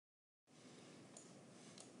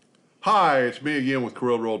Hi, it's me again with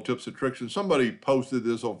Corel Tips and Tricks, and somebody posted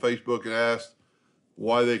this on Facebook and asked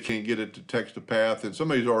why they can't get it to text to path, and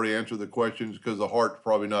somebody's already answered the questions because the heart's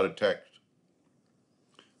probably not a text.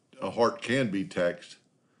 A heart can be text,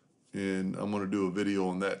 and I'm going to do a video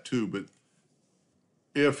on that too, but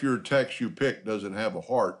if your text you pick doesn't have a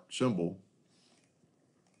heart symbol,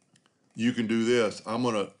 you can do this. I'm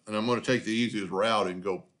going to take the easiest route and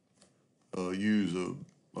go use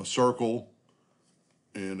a circle,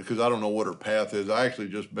 and because I don't know what her path is. I actually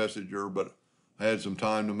just messaged her, but I had some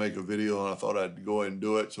time to make a video and I thought I'd go ahead and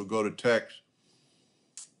do it. So go to text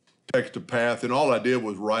to path, and all I did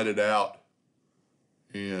was write it out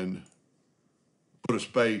and put a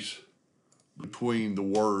space between the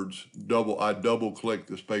words. I double click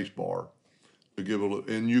the space bar to give a,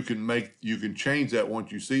 and you can change that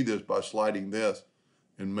once you see this by sliding this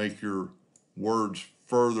and make your words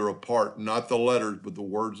further apart. Not the letters, but the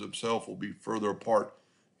words themselves will be further apart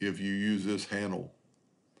if you use this handle.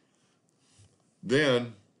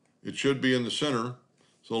 Then it should be in the center.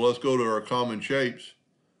 So let's go to our common shapes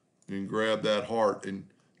and grab that heart and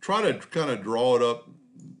try to kind of draw it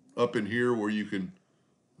up in here where you can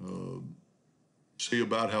see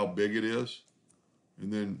about how big it is.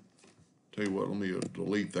 And then tell you what, let me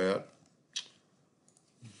delete that.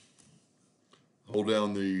 Hold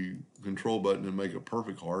down the control button and make a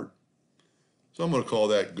perfect heart. So I'm going to call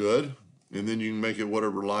that good. And then you can make it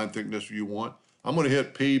whatever line thickness you want. I'm going to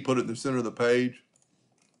hit P, put it in the center of the page.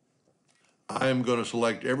 I am going to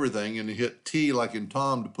select everything and hit T like in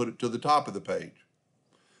Tom to put it to the top of the page.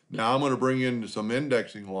 Now I'm going to bring in some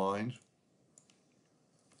indexing lines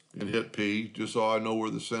and hit P just so I know where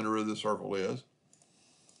the center of the circle is.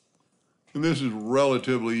 And this is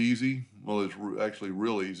relatively easy. Well, it's actually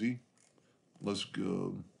real easy. Let's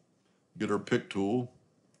get our pick tool.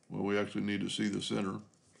 Well, we actually need to see the center.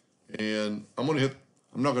 And I'm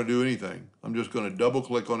not going to do anything. I'm just going to double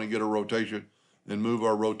click on it and get a rotation and move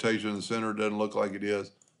our rotation in the center. It doesn't look like it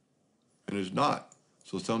is, and it's not.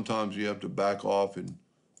 So sometimes you have to back off and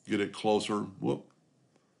get it closer. Whoop.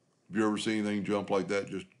 If you ever see anything jump like that,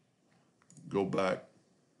 just go back.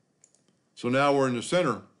 So now we're in the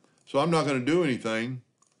center. So I'm not going to do anything,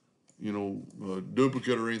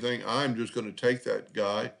 duplicate or anything. I'm just going to take that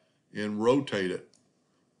guy and rotate it.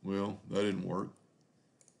 Well, that didn't work.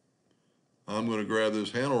 I'm going to grab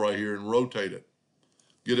this handle right here and rotate it.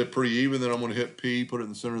 Get it pretty even, then I'm going to hit P, put it in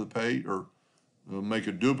the center of the page, or make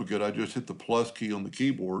a duplicate. I just hit the plus key on the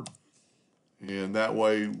keyboard. And that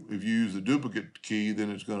way, if you use the duplicate key,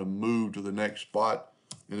 then it's going to move to the next spot.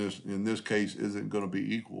 And in this case, isn't going to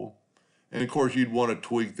be equal. And of course, you'd want to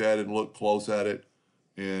tweak that and look close at it.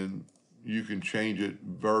 And you can change it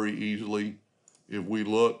very easily. If we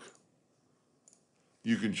look,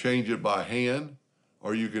 you can change it by hand,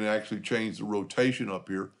 or you can actually change the rotation up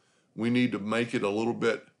here. We need to make it a little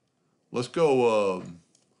bit, let's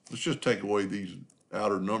just take away these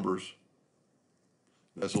outer numbers.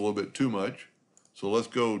 That's a little bit too much. So let's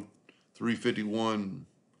go 351,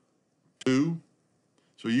 2.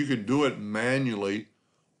 So you can do it manually,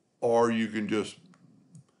 or you can just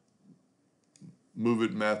move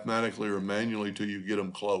it mathematically or manually till you get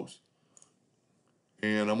them close.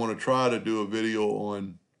 And I'm going to try to do a video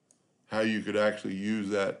on how you could actually use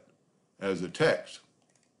that as a text.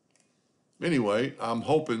 Anyway, I'm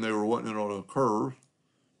hoping they were wanting it on a curve.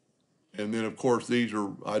 And then, of course,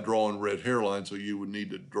 I draw in red hairlines, so you would need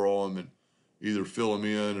to draw them and either fill them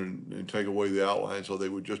in and take away the outline so they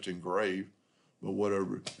would just engrave, but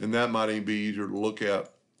whatever. And that might even be easier to look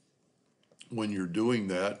at when you're doing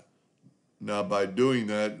that. Now, by doing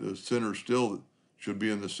that, the center still should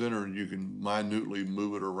be in the center, and you can minutely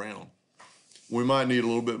move it around. We might need a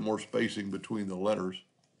little bit more spacing between the letters.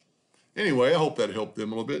 Anyway, I hope that helped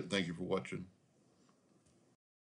them a little bit. Thank you for watching.